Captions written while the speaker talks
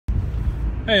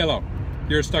Hey, hello.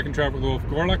 You're stuck in traffic with Wolf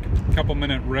Gorlick.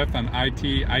 Couple-minute riff on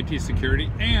IT security,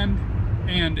 and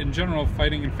in general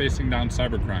fighting and facing down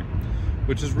cybercrime,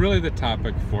 which is really the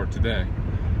topic for today.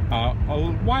 A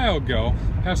while ago,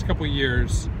 past couple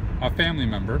years, a family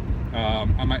member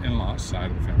on my in-laws side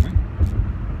of the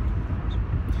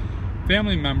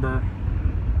family member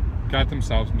got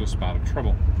themselves into a spot of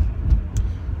trouble.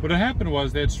 What had happened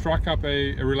was they had struck up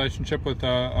a relationship with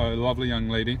a lovely young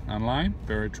lady online,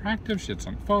 very attractive. She had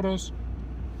some photos,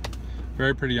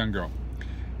 very pretty young girl.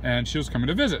 And she was coming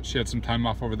to visit. She had some time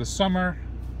off over the summer.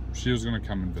 She was going to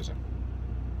come and visit.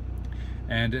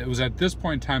 And it was at this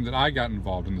point in time that I got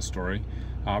involved in the story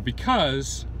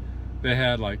because they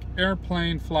had like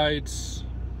airplane flights,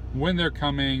 when they're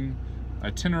coming,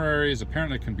 itineraries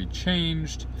apparently can be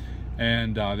changed.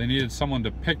 And they needed someone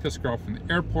to pick this girl from the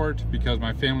airport because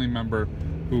my family member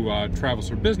who travels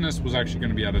for business was actually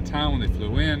going to be out of town when they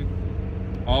flew in.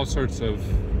 All sorts of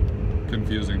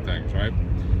confusing things, right?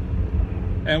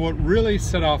 And what really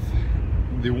set off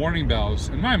the warning bells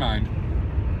in my mind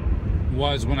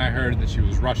was when I heard that she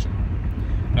was Russian.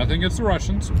 Nothing against the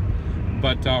Russians,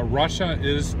 but Russia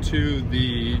is to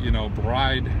the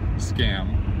bride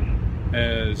scam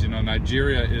as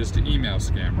Nigeria is to email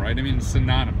scam, right? I mean, it's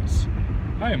synonymous.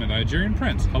 Hi, I'm a Nigerian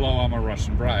prince. Hello, I'm a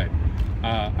Russian bride.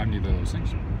 I'm neither of those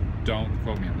things. Don't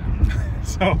quote me on that.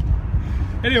 So,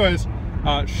 anyways,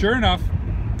 sure enough,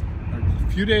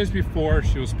 a few days before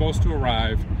she was supposed to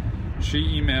arrive,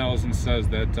 she emails and says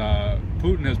that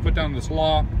Putin has put down this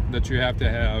law that you have to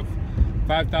have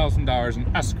 $5,000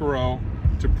 in escrow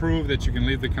to prove that you can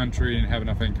leave the country and have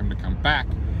enough income to come back.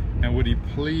 And would he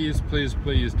please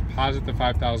deposit the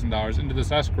 $5,000 into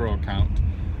this escrow account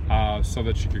so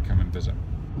that she could come and visit.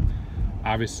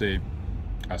 Obviously,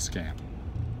 a scam.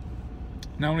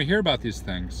 Now, when we hear about these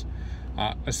things,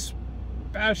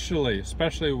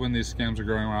 especially when these scams are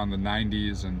going around the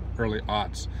 90s and early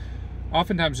aughts,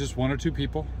 oftentimes just one or two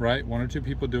people, right? One or two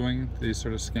people doing these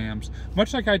sort of scams,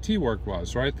 much like IT work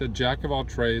was, right? The jack of all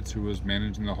trades who was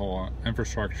managing the whole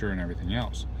infrastructure and everything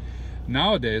else.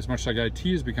 Nowadays, much like IT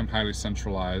has become highly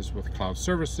centralized with cloud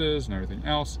services and everything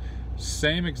else,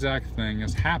 same exact thing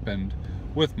has happened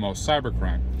with most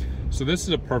cybercrime. So this is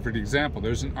a perfect example.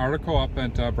 There's an article up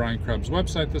at Brian Krebs'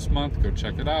 website this month, go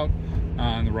check it out,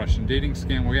 on the Russian dating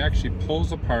scam, where he actually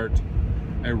pulls apart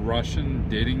a Russian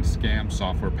dating scam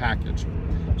software package.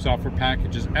 Software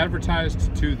package is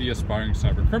advertised to the aspiring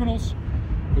cyber criminals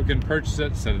who can purchase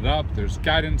it, set it up. There's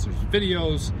guidance, there's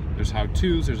videos, there's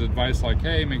how-tos, there's advice like,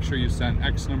 hey, make sure you send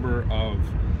X number of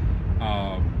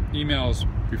emails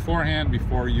beforehand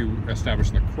before you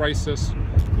establish the crisis,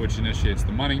 which initiates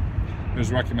the money. There's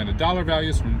recommended dollar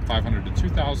values from $500 to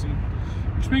 $2,000,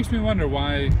 which makes me wonder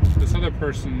why this other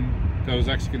person that was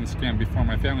executing the scam before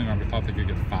my family member thought they could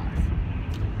get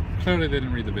 $5. Clearly they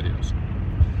didn't read the videos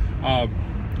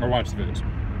or watch the videos.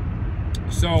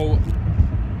 So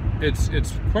it's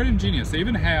quite ingenious. They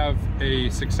even have a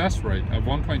success rate of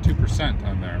 1.2%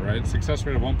 on there, right? Success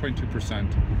rate of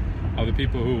 1.2% of the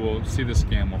people who will see the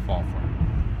scam will fall for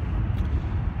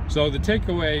it. So the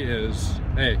takeaway is,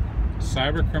 hey,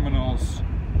 cyber criminals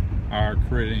are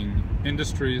creating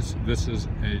industries. This is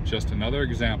just another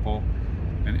example.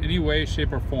 In any way,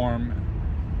 shape, or form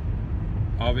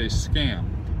of a scam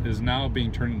is now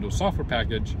being turned into a software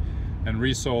package and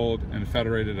resold and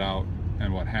federated out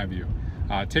and what have you.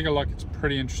 Take a look. It's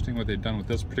pretty interesting what they've done with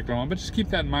this particular one, but just keep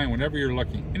that in mind whenever you're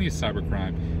looking at any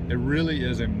cybercrime. It really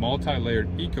is a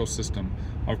multi-layered ecosystem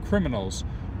of criminals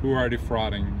who are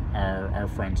defrauding our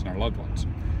friends and our loved ones.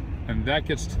 And that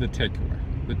gets to the takeaway.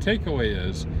 The takeaway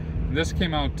is, and this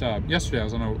came out yesterday, I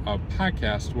was on a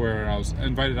podcast where I was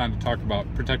invited on to talk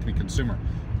about protecting the consumer,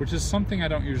 which is something I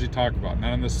don't usually talk about,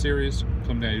 not in this series,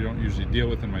 something I don't usually deal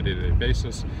with in my day-to-day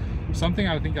basis, something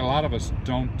I think a lot of us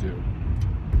don't do.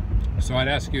 So I'd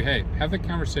ask you, hey, have the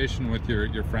conversation with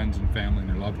your friends and family and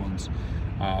your loved ones.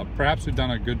 Perhaps we've done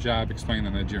a good job explaining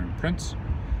the Nigerian prince,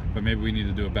 but maybe we need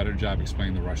to do a better job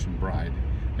explaining the Russian bride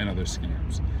and other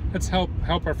scams. Let's help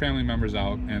our family members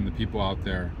out and the people out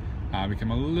there become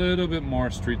a little bit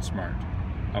more street smart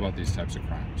about these types of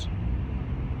crimes.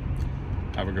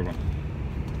 Have a good one.